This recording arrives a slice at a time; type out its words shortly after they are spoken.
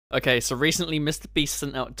Okay, so recently Mr. Beast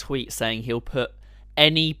sent out a tweet saying he'll put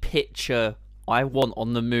any picture I want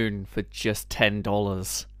on the moon for just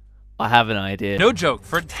 $10. I have an idea. No joke,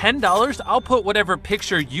 for $10, I'll put whatever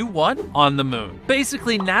picture you want on the moon.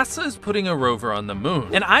 Basically, NASA is putting a rover on the moon,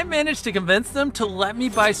 and I managed to convince them to let me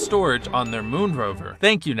buy storage on their moon rover.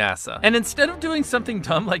 Thank you, NASA. And instead of doing something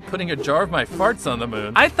dumb like putting a jar of my farts on the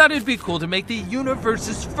moon, I thought it'd be cool to make the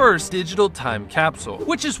universe's first digital time capsule,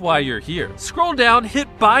 which is why you're here. Scroll down, hit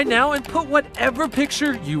buy now, and put whatever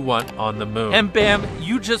picture you want on the moon. And bam,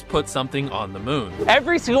 you just put something on the moon.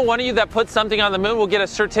 Every single one of you that puts something on the moon will get a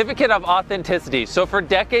certificate of authenticity. So for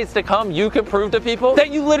decades to come, you can prove to people that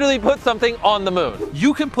you literally put something on the moon.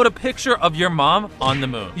 You can put a picture of your mom on the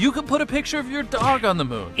moon. You can put a picture of your dog on the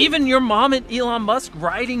moon. Even your mom and Elon Musk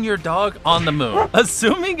riding your dog on the moon.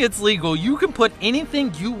 Assuming it's legal, you can put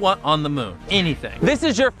anything you want on the moon. Anything. This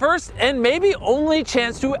is your first and maybe only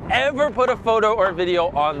chance to ever put a photo or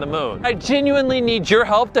video on the moon. I genuinely need your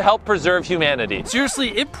help to help preserve humanity.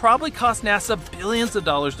 Seriously, it probably cost NASA billions of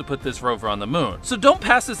dollars to put this rover on the moon. So don't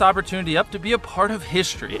pass this opportunity up to be a part of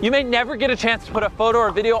history. You may never get a chance to put a photo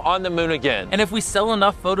or video on the moon again. And if we sell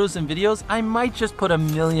enough photos and videos, I might just put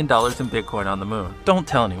 $1 million in Bitcoin on the moon. Don't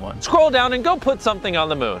tell anyone. Scroll down and go put something on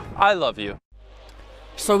the moon. I love you.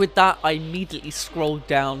 So with that, I immediately scrolled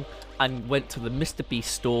down and went to the Mr.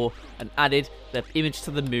 Beast store and added the image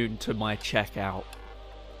to the moon to my checkout.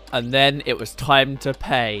 And then it was time to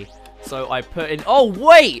pay. So I put in, oh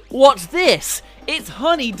wait, what's this? It's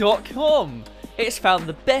honey.com. It's found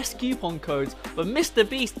the best coupon codes for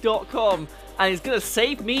MrBeast.com and it's gonna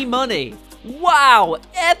save me money. Wow,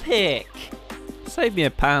 epic! Save me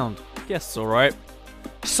 £1. Guess it's alright.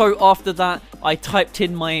 So after that, I typed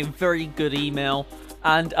in my very good email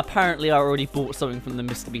and apparently I already bought something from the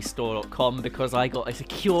MrBeastStore.com because I got a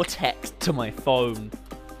secure text to my phone.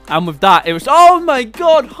 And with that, it was, oh my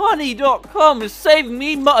god, honey.com is saving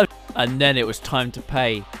me money. And then it was time to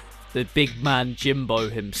pay the big man Jimbo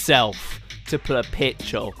himself to put a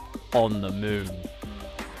picture on the moon.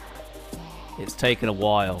 It's taken a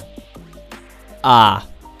while.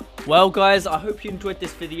 Well guys, I hope you enjoyed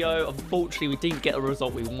this video. Unfortunately, we didn't get the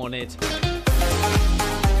result we wanted.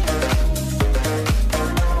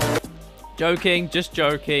 Joking, just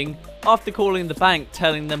joking. After calling the bank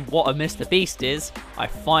telling them what a Mr. Beast is, I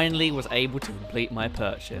finally was able to complete my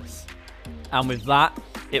purchase. And with that,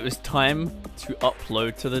 it was time to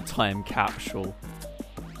upload to the time capsule.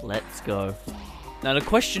 Let's go. Now the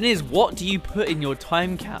question is, what do you put in your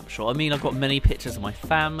time capsule? I mean, I've got many pictures of my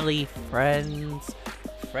family, friends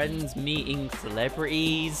meeting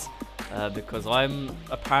celebrities, because I'm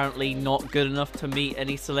apparently not good enough to meet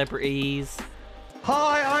any celebrities.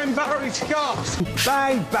 Hi, I'm Barry Scott.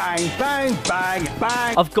 Bang, bang, bang, bang,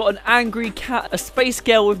 bang. I've got an angry cat, a space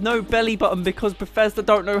girl with no belly button because Bethesda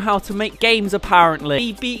don't know how to make games apparently.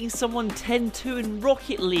 Me beating someone 10-2 in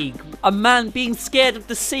Rocket League. A man being scared of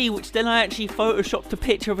the sea, which then I actually photoshopped a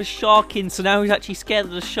picture of a shark in, so now he's actually scared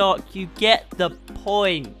of the shark. You get the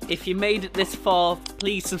point. If you made it this far,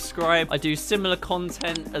 please subscribe. I do similar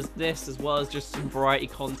content as this, as well as just some variety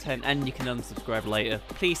content, and you can unsubscribe later.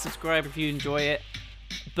 Please subscribe if you enjoy it.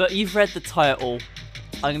 But you've read the title.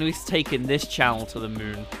 I'm going to be taking this channel to the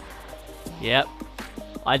moon. Yep.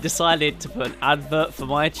 I decided to put an advert for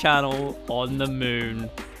my channel on the moon.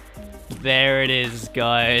 There it is,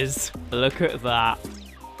 guys. Look at that.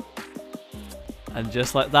 And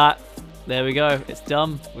just like that, there we go. It's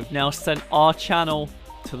done. We've now sent our channel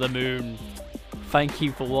to the moon. Thank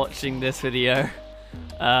you for watching this video.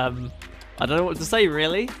 I don't know what to say,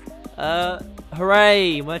 really.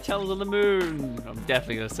 Hooray! My channel's on the moon! I'm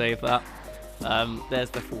definitely going to save that. There's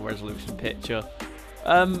the full resolution picture.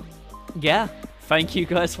 Yeah. Thank you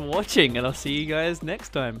guys for watching, and I'll see you guys next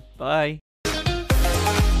time. Bye.